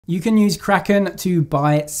You can use Kraken to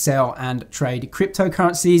buy, sell, and trade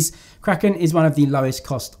cryptocurrencies. Kraken is one of the lowest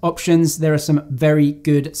cost options. There are some very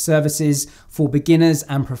good services for beginners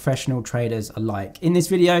and professional traders alike. In this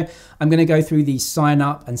video, I'm going to go through the sign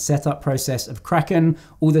up and setup process of Kraken,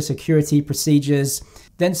 all the security procedures,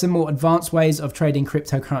 then some more advanced ways of trading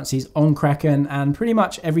cryptocurrencies on Kraken, and pretty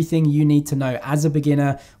much everything you need to know as a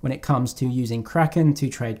beginner when it comes to using Kraken to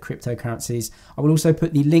trade cryptocurrencies. I will also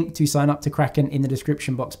put the link to sign up to Kraken in the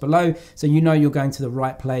description box below, so you know you're going to the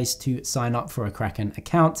right place to sign up for a Kraken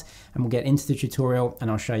account. And we'll get into the tutorial and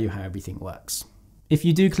I'll show you how everything works. If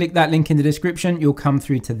you do click that link in the description, you'll come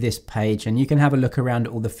through to this page and you can have a look around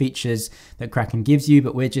at all the features that Kraken gives you,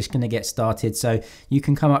 but we're just going to get started. So you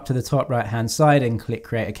can come up to the top right hand side and click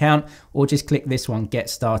create account, or just click this one, get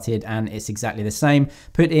started, and it's exactly the same.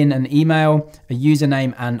 Put in an email, a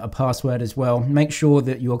username, and a password as well. Make sure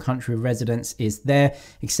that your country of residence is there,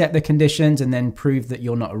 accept the conditions, and then prove that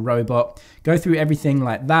you're not a robot. Go through everything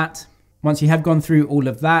like that. Once you have gone through all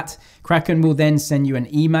of that, Kraken will then send you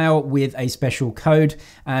an email with a special code,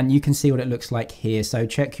 and you can see what it looks like here. So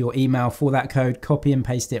check your email for that code, copy and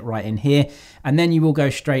paste it right in here, and then you will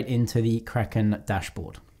go straight into the Kraken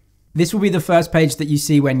dashboard. This will be the first page that you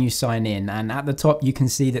see when you sign in, and at the top you can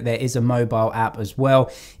see that there is a mobile app as well.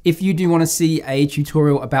 If you do want to see a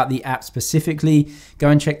tutorial about the app specifically, go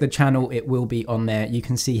and check the channel, it will be on there. You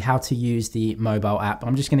can see how to use the mobile app.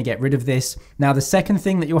 I'm just going to get rid of this. Now the second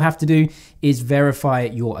thing that you'll have to do is verify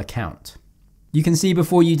your account. You can see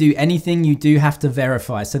before you do anything, you do have to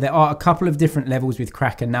verify. So there are a couple of different levels with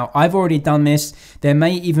Kraken. Now, I've already done this. There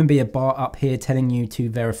may even be a bar up here telling you to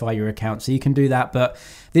verify your account. So you can do that, but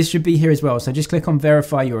this should be here as well. So just click on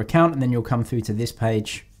verify your account and then you'll come through to this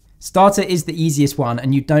page. Starter is the easiest one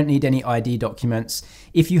and you don't need any ID documents.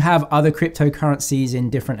 If you have other cryptocurrencies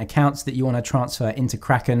in different accounts that you want to transfer into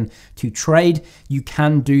Kraken to trade, you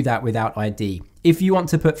can do that without ID. If you want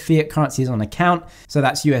to put fiat currencies on account, so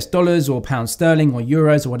that's US dollars or pound sterling or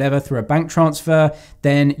euros or whatever through a bank transfer,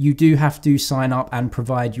 then you do have to sign up and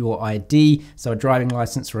provide your ID, so a driving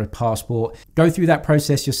license or a passport. Go through that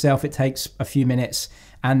process yourself. It takes a few minutes.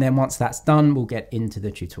 And then once that's done, we'll get into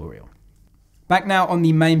the tutorial. Back now on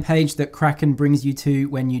the main page that Kraken brings you to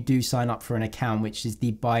when you do sign up for an account, which is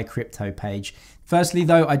the buy crypto page. Firstly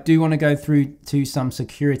though, I do want to go through to some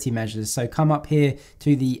security measures. So come up here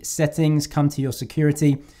to the settings, come to your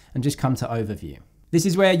security and just come to overview. This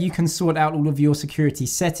is where you can sort out all of your security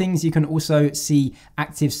settings. You can also see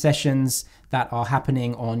active sessions that are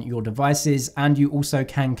happening on your devices, and you also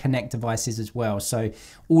can connect devices as well. So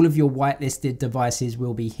all of your whitelisted devices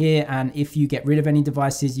will be here, and if you get rid of any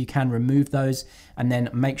devices, you can remove those and then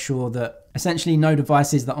make sure that essentially no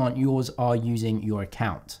devices that aren't yours are using your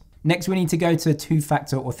account. Next, we need to go to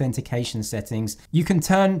two-factor authentication settings. You can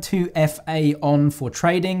turn 2FA on for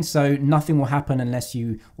trading, so nothing will happen unless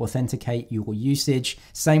you authenticate your usage.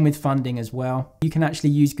 Same with funding as well. You can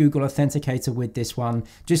actually use Google Authenticator with this one,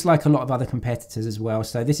 just like a lot of other competitors as well.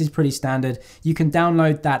 So this is pretty standard. You can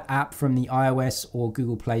download that app from the iOS or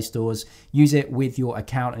Google Play stores, use it with your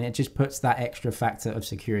account, and it just puts that extra factor of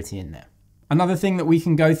security in there. Another thing that we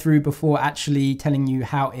can go through before actually telling you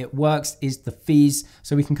how it works is the fees.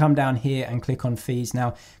 So we can come down here and click on fees.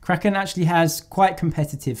 Now, Kraken actually has quite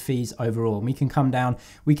competitive fees overall. We can come down,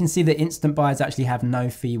 we can see that instant buyers actually have no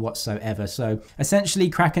fee whatsoever. So essentially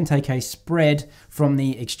Kraken take a spread from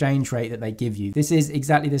the exchange rate that they give you. This is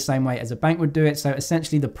exactly the same way as a bank would do it. So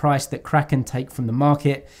essentially the price that Kraken take from the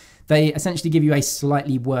market, they essentially give you a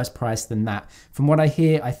slightly worse price than that. From what I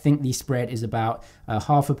hear, I think the spread is about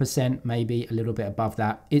 0.5%, maybe a little bit above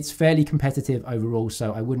that. It's fairly competitive overall,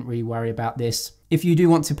 so I wouldn't really worry about this. If you do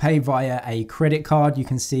want to pay via a credit card, you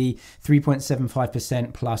can see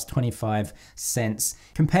 3.75% plus 25 cents.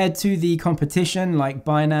 Compared to the competition like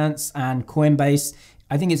Binance and Coinbase,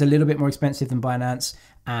 I think it's a little bit more expensive than Binance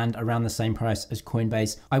and around the same price as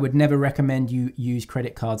Coinbase. I would never recommend you use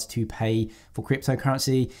credit cards to pay for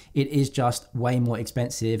cryptocurrency. It is just way more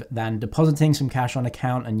expensive than depositing some cash on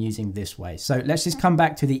account and using this way. So let's just come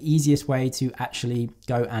back to the easiest way to actually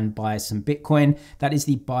go and buy some Bitcoin. That is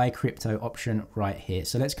the buy crypto option right here.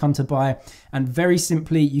 So let's come to buy, and very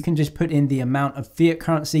simply, you can just put in the amount of fiat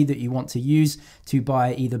currency that you want to use to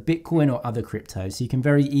buy either Bitcoin or other cryptos. So you can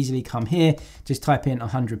very easily come here, just type in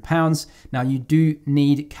 £100. Now you do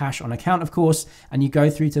need cash on account, of course, and you go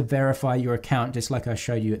through to verify your account just like I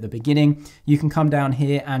showed you at the beginning. You can come down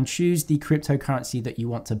here and choose the cryptocurrency that you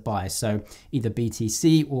want to buy. So either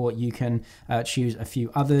BTC, or you can choose a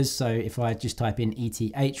few others. So if I just type in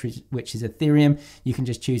ETH, which is Ethereum, you can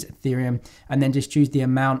just choose Ethereum and then just choose the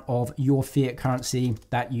amount of your fiat currency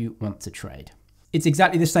that you want to trade. It's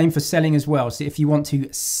exactly the same for selling as well. So if you want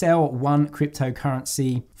to sell one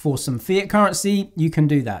cryptocurrency for some fiat currency, you can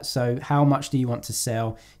do that. So how much do you want to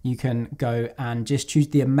sell? You can go and just choose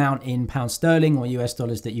the amount in pound sterling or US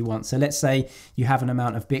dollars that you want. So let's say you have an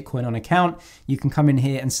amount of Bitcoin on account. You can come in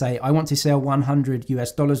here and say, I want to sell 100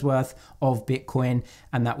 US dollars worth of Bitcoin,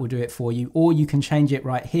 and that will do it for you. Or you can change it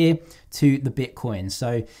right here to the Bitcoin.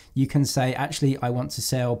 So you can say, actually, I want to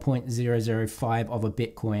sell 0.005 of a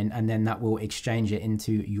Bitcoin, and then that will exchange it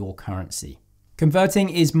into your currency. Converting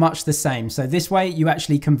is much the same. So this way you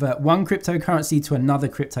actually convert one cryptocurrency to another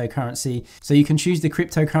cryptocurrency. So you can choose the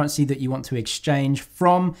cryptocurrency that you want to exchange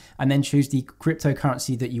from, and then choose the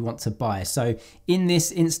cryptocurrency that you want to buy. So in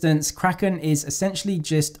this instance, Kraken is essentially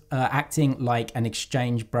just acting like an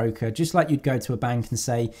exchange broker, just like you'd go to a bank and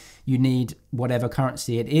say you need whatever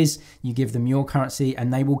currency it is. You give them your currency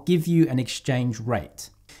and they will give you an exchange rate.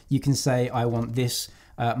 You can say, I want this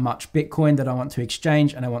much Bitcoin that I want to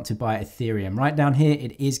exchange, and I want to buy Ethereum. Right down here,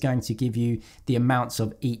 it is going to give you the amounts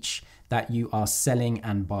of each that you are selling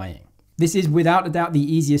and buying. This is without a doubt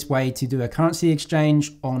the easiest way to do a currency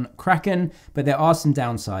exchange on Kraken, but there are some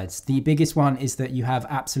downsides. The biggest one is that you have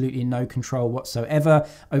absolutely no control whatsoever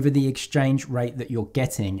over the exchange rate that you're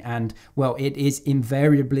getting. And well, it is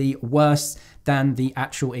invariably worse than the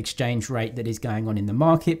actual exchange rate that is going on in the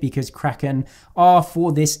market, because Kraken are,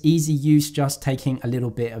 for this easy use, just taking a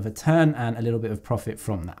little bit of a turn and a little bit of profit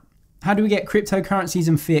from that. How do we get cryptocurrencies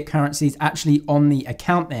and fiat currencies actually on the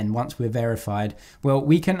account then once we're verified? Well,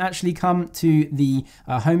 we can actually come to the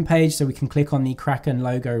homepage, so we can click on the Kraken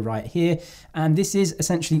logo right here. And this is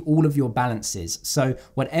essentially all of your balances. So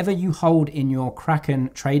whatever you hold in your Kraken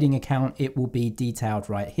trading account, it will be detailed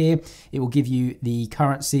right here. It will give you the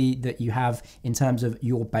currency that you have in terms of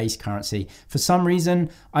your base currency. For some reason,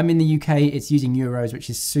 I'm in the UK, it's using euros, which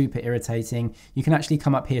is super irritating. You can actually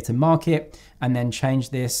come up here to market and then change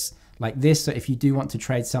this like this. So if you do want to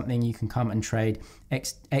trade something, you can come and trade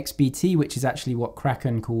XBT, which is actually what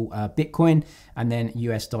Kraken call Bitcoin, and then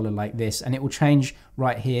US dollar like this, and it will change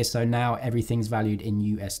right here. So now everything's valued in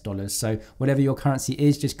US dollars. So whatever your currency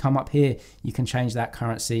is, just come up here, you can change that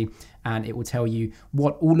currency, and it will tell you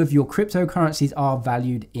what all of your cryptocurrencies are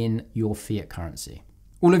valued in your fiat currency.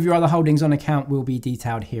 All of your other holdings on account will be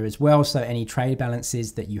detailed here as well. So any trade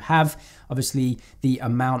balances that you have, obviously the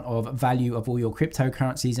amount of value of all your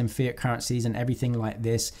cryptocurrencies and fiat currencies and everything like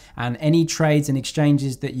this, and any trades and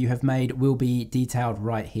exchanges that you have made will be detailed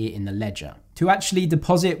right here in the ledger. To actually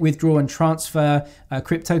deposit, withdraw, and transfer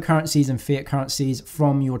cryptocurrencies and fiat currencies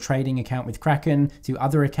from your trading account with Kraken to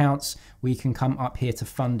other accounts, we can come up here to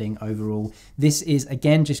funding overall. This is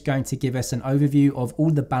again just going to give us an overview of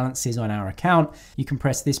all the balances on our account. You can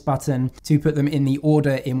press this button to put them in the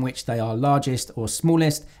order in which they are largest or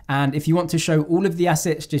smallest. And if you want to show all of the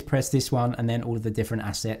assets, just press this one, and then all of the different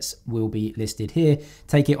assets will be listed here.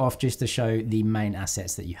 Take it off just to show the main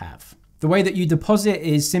assets that you have. The way that you deposit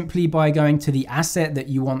is simply by going to the asset that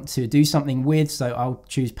you want to do something with. So I'll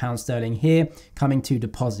choose pound sterling here, coming to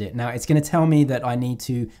deposit. Now it's going to tell me that I need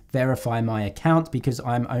to verify my account because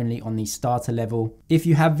I'm only on the starter level. If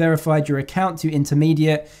you have verified your account to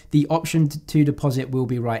intermediate, the option to deposit will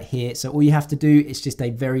be right here. So all you have to do is just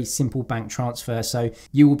a very simple bank transfer. So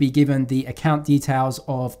you will be given the account details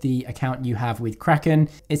of the account you have with Kraken.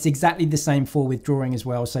 It's exactly the same for withdrawing as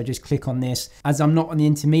well. So just click on this. As I'm not on the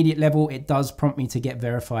intermediate level, it does prompt me to get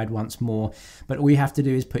verified once more, but all you have to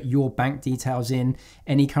do is put your bank details in,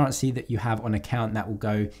 any currency that you have on account that will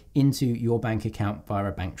go into your bank account via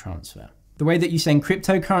a bank transfer. The way that you send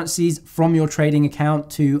cryptocurrencies from your trading account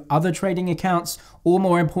to other trading accounts, or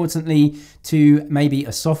more importantly, to maybe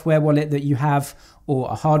a software wallet that you have or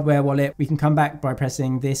a hardware wallet, we can come back by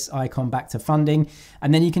pressing this icon back to funding,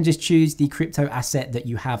 and then you can just choose the crypto asset that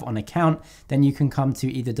you have on account. Then you can come to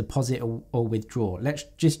either deposit or withdraw. Let's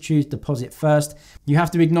just choose deposit first. You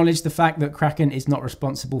have to acknowledge the fact that Kraken is not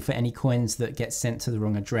responsible for any coins that get sent to the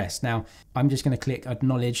wrong address. Now, I'm just going to click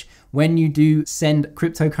acknowledge. When you do send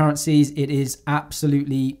cryptocurrencies, it is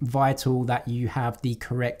absolutely vital that you have the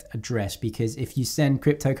correct address, because if you send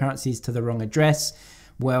cryptocurrencies to the wrong address,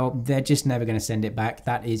 well, they're just never going to send it back.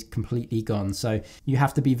 That is completely gone. So you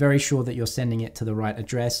have to be very sure that you're sending it to the right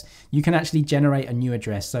address. You can actually generate a new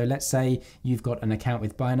address. So let's say you've got an account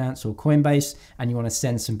with Binance or Coinbase and you want to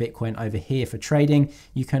send some Bitcoin over here for trading.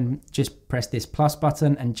 You can just press this plus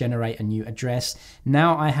button and generate a new address.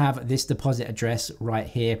 Now I have this deposit address right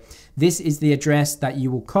here. This is the address that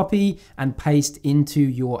you will copy and paste into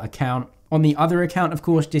your account On the other account, of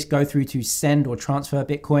course, just go through to send or transfer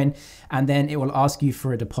Bitcoin, and then it will ask you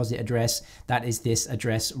for a deposit address. That is this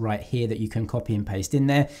address right here that you can copy and paste in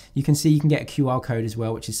there. You can see you can get a QR code as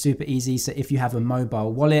well, which is super easy. So if you have a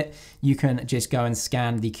mobile wallet, you can just go and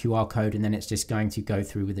scan the QR code, and then it's just going to go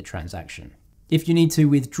through with the transaction. If you need to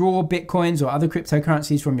withdraw Bitcoins or other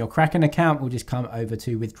cryptocurrencies from your Kraken account, we'll just come over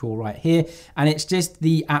to withdraw right here. And it's just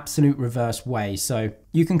the absolute reverse way. So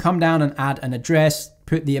you can come down and add an address,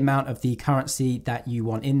 put the amount of the currency that you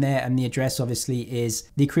want in there. And the address obviously is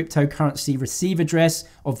the cryptocurrency receive address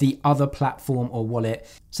of the other platform or wallet.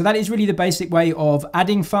 So that is really the basic way of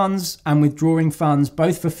adding funds and withdrawing funds,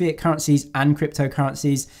 both for fiat currencies and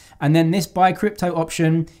cryptocurrencies. And then this buy crypto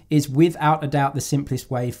option is without a doubt the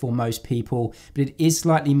simplest way for most people, but it is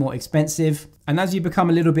slightly more expensive. And as you become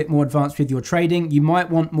a little bit more advanced with your trading, you might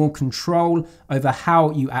want more control over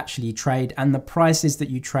how you actually trade and the prices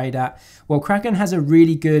that you trade at. Well, Kraken has a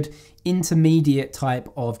really good intermediate type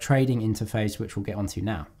of trading interface, which we'll get onto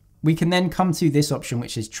now. We can then come to this option,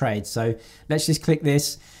 which is trade. So let's just click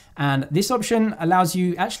this. And this option allows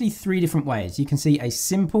you actually 3 different ways. You can see a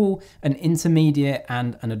simple, an intermediate,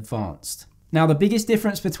 and an advanced. Now, the biggest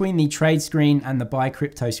difference between the trade screen and the buy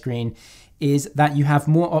crypto screen is that you have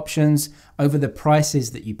more options over the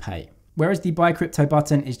prices that you pay. Whereas the buy crypto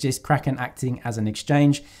button is just Kraken acting as an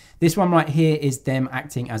exchange, this one right here is them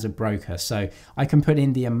acting as a broker. So I can put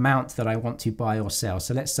in the amount that I want to buy or sell.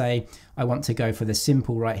 So let's say I want to go for the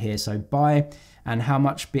simple right here. So buy, and how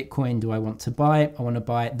much Bitcoin do I want to buy? I want to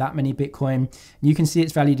buy that many Bitcoin. You can see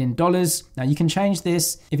it's valued in dollars. Now you can change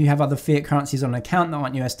this. If you have other fiat currencies on an account that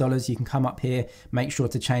aren't US dollars, you can come up here, make sure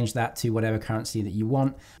to change that to whatever currency that you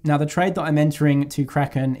want. Now the trade that I'm entering to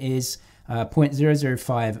Kraken is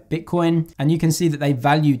 0.005 Bitcoin. And you can see that they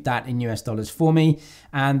valued that in US dollars for me.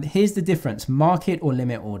 And here's the difference, market or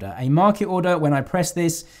limit order. A market order, when I press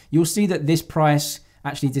this, you'll see that this price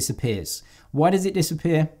actually disappears. Why does it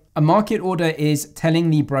disappear? A market order is telling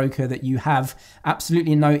the broker that you have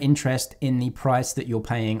absolutely no interest in the price that you're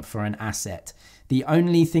paying for an asset. The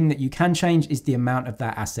only thing that you can change is the amount of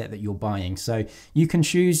that asset that you're buying. So you can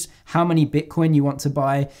choose how many Bitcoin you want to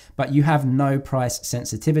buy, but you have no price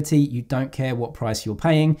sensitivity. You don't care what price you're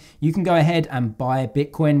paying. You can go ahead and buy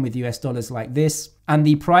Bitcoin with US dollars like this, and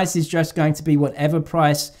the price is just going to be whatever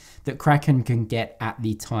price that Kraken can get at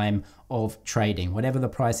the time of trading, whatever the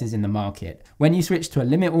price is in the market. When you switch to a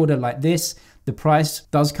limit order like this, the price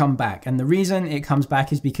does come back. And the reason it comes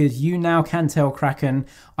back is because you now can tell Kraken,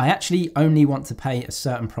 I actually only want to pay a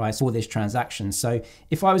certain price for this transaction. So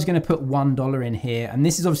if I was going to put $1 in here, and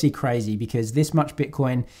this is obviously crazy because this much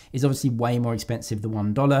Bitcoin is obviously way more expensive than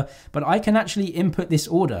 $1, but I can actually input this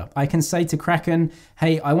order. I can say to Kraken,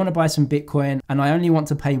 hey, I want to buy some Bitcoin and I only want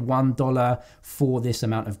to pay $1 for this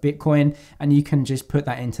amount of Bitcoin. And you can just put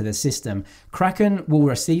that into the system. Kraken will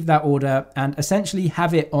receive that order and essentially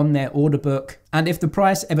have it on their order book. And if the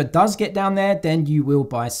price ever does get down there, then you will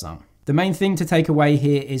buy some. The main thing to take away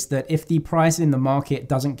here is that if the price in the market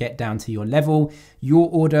doesn't get down to your level, your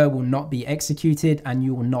order will not be executed and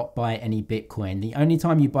you will not buy any Bitcoin. The only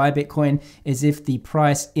time you buy Bitcoin is if the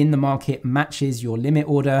price in the market matches your limit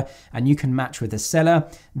order and you can match with the seller,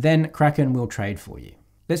 then Kraken will trade for you.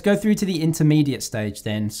 Let's go through to the intermediate stage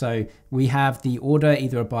then. So we have the order,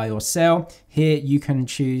 either a buy or sell. Here you can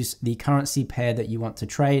choose the currency pair that you want to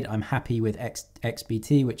trade. I'm happy with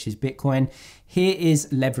XBT, which is Bitcoin. Here is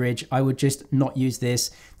leverage. I would just not use this.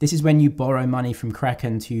 This is when you borrow money from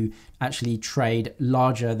Kraken to actually trade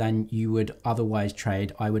larger than you would otherwise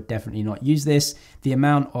trade. I would definitely not use this. The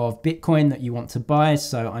amount of Bitcoin that you want to buy.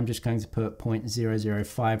 So I'm just going to put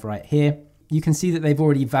 0.005 right here. You can see that they've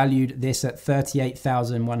already valued this at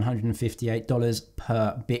 $38,158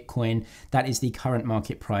 per Bitcoin. That is the current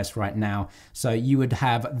market price right now. So you would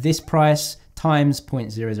have this price times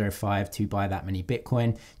 0.005 to buy that many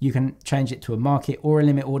Bitcoin. You can change it to a market or a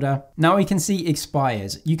limit order. Now we can see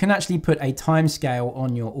expires. You can actually put a time scale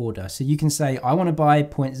on your order. So you can say, I want to buy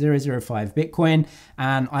 0.005 Bitcoin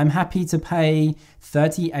and I'm happy to pay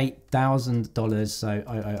 $38,000. So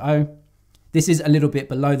 000. This is a little bit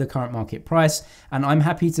below the current market price, and I'm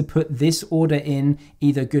happy to put this order in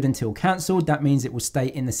either good until cancelled. That means it will stay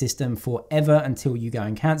in the system forever until you go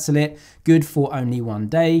and cancel it. Good for only 1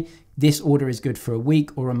 day. This order is good for a week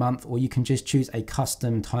or a month, or you can just choose a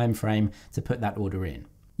custom time frame to put that order in.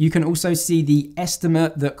 You can also see the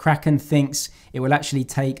estimate that Kraken thinks it will actually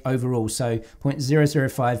take overall. So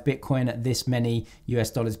 0.005 Bitcoin at this many US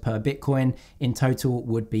dollars per Bitcoin in total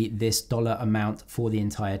would be this dollar amount for the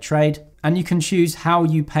entire trade. And you can choose how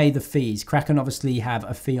you pay the fees. Kraken obviously have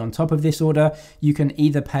a fee on top of this order. You can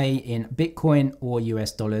either pay in Bitcoin or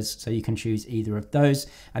US dollars. So you can choose either of those.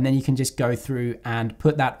 And then you can just go through and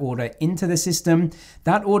put that order into the system.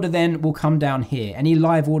 That order then will come down here. Any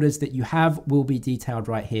live orders that you have will be detailed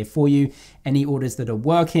right here for you. Any orders that are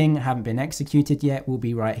working, haven't been executed yet, will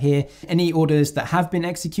be right here. Any orders that have been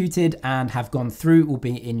executed and have gone through will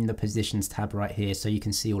be in the positions tab right here. So you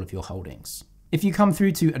can see all of your holdings. If you come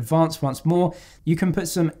through to advanced once more, you can put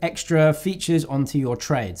some extra features onto your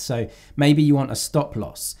trade. So maybe you want a stop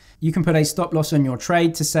loss. You can put a stop loss on your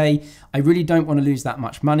trade to say, I really don't want to lose that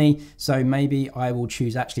much money. So maybe I will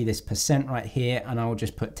choose actually this percent right here and I will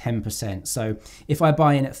just put 10%. So if I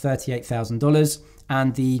buy in at $38,000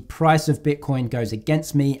 and the price of Bitcoin goes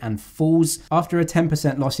against me and falls, after a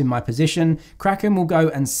 10% loss in my position, Kraken will go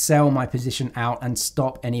and sell my position out and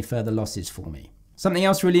stop any further losses for me. Something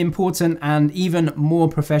else really important and even more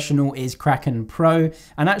professional is Kraken Pro,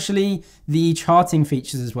 and actually the charting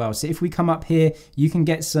features as well. So if we come up here, you can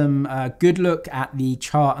get some good look at the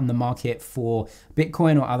chart and the market for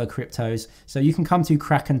Bitcoin or other cryptos. So you can come to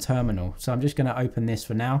Kraken Terminal. So I'm just going to open this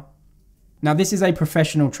for now. Now this is a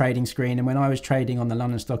professional trading screen, and when I was trading on the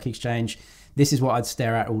London Stock Exchange, this is what I'd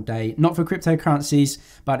stare at all day. Not for cryptocurrencies,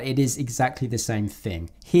 but it is exactly the same thing.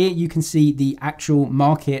 Here you can see the actual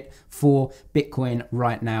market for Bitcoin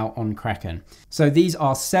right now on Kraken. So these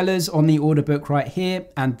are sellers on the order book right here,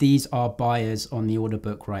 and these are buyers on the order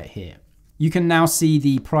book right here. You can now see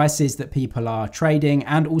the prices that people are trading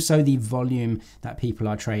and also the volume that people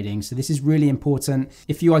are trading. So this is really important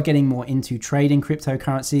if you are getting more into trading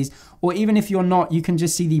cryptocurrencies, or even if you're not, you can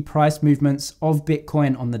just see the price movements of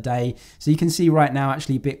Bitcoin on the day. So you can see right now,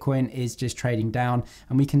 actually Bitcoin is just trading down,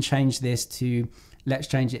 and we can change this to, let's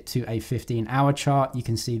change it to a 15-hour chart. You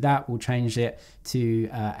can see that. We'll change it to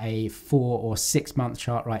a 4 or 6 month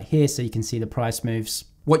chart right here. So you can see the price moves.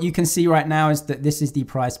 What you can see right now is that this is the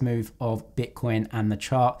price move of Bitcoin and the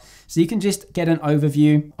chart. So you can just get an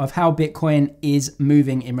overview of how Bitcoin is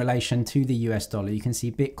moving in relation to the US dollar. You can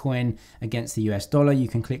see Bitcoin against the US dollar. You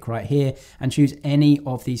can click right here and choose any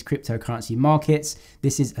of these cryptocurrency markets.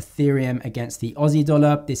 This is Ethereum against the Aussie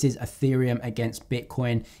dollar. This is Ethereum against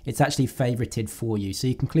Bitcoin. It's actually favorited for you. So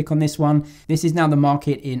you can click on this one. This is now the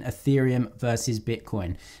market in Ethereum versus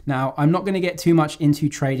Bitcoin. Now, I'm not going to get too much into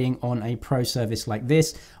trading on a pro service like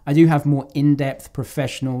this. I do have more in-depth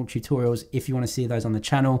professional tutorials if you want to see those on the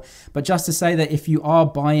channel. But just to say that if you are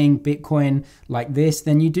buying Bitcoin like this,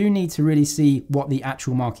 then you do need to really see what the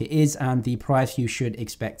actual market is and the price you should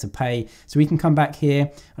expect to pay. So we can come back here,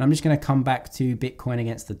 and I'm just going to come back to Bitcoin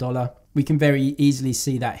against the dollar. We can very easily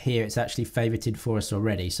see that here. It's actually favorited for us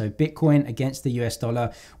already. So Bitcoin against the US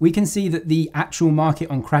dollar, we can see that the actual market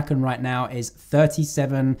on Kraken right now is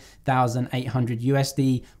 37,800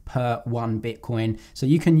 USD per 1 Bitcoin. So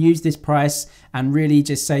you can use this price and really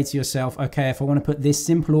just say to yourself, okay, if I want to put this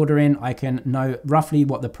simple order in, I can know roughly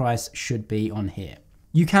what the price should be on here.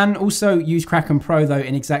 You can also use Kraken Pro though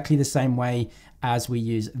in exactly the same way as we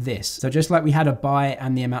use this. So just like we had a buy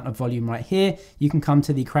and the amount of volume right here, you can come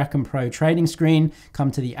to the Kraken Pro trading screen, come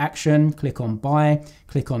to the action, click on buy,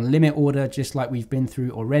 click on limit order, just like we've been through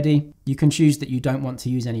already. You can choose that you don't want to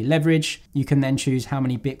use any leverage. You can then choose how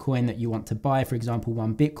many Bitcoin that you want to buy. For example,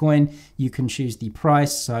 1 Bitcoin. You can choose the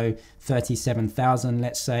price, so 37,000,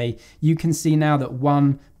 let's say. You can see now that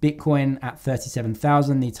 1 Bitcoin at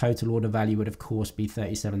 37,000, the total order value would of course be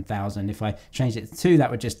 37,000. If I changed it to 2, that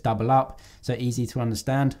would just double up. So easy to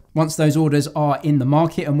understand. Once those orders are in the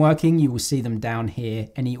market and working, you will see them down here.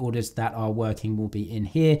 Any orders that are working will be in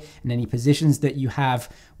here, and any positions that you have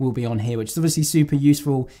will be on here, which is obviously super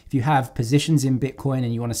useful. If you have positions in Bitcoin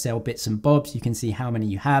and you want to sell bits and bobs, you can see how many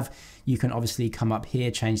you have. You can obviously come up here,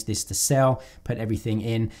 change this to sell, put everything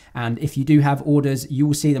in. And if you do have orders, you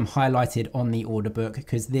will see them highlighted on the order book,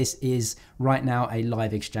 because this is right now a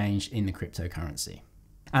live exchange in the cryptocurrency.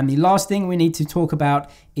 And the last thing we need to talk about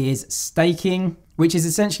is staking, which is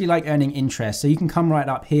essentially like earning interest. So you can come right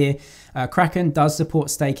up here. Kraken does support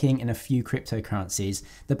staking in a few cryptocurrencies.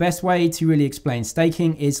 The best way to really explain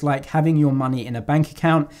staking is like having your money in a bank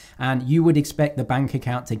account, and you would expect the bank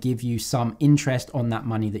account to give you some interest on that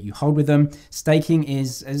money that you hold with them. Staking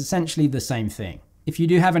is essentially the same thing. If you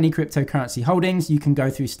do have any cryptocurrency holdings, you can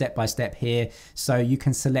go through step by step here. So you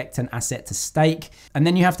can select an asset to stake, and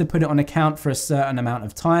then you have to put it on account for a certain amount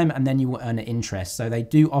of time, and then you will earn an interest. So they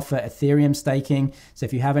do offer Ethereum staking. So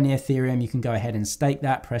if you have any Ethereum, you can go ahead and stake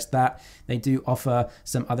that, press that. They do offer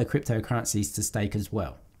some other cryptocurrencies to stake as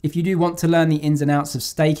well. If you do want to learn the ins and outs of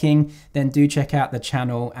staking, then do check out the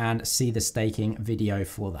channel and see the staking video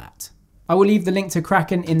for that. I will leave the link to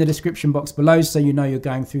Kraken in the description box below so you know you're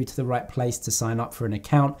going through to the right place to sign up for an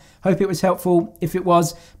account. Hope it was helpful. If it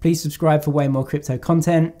was, please subscribe for way more crypto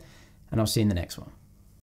content, and I'll see you in the next one.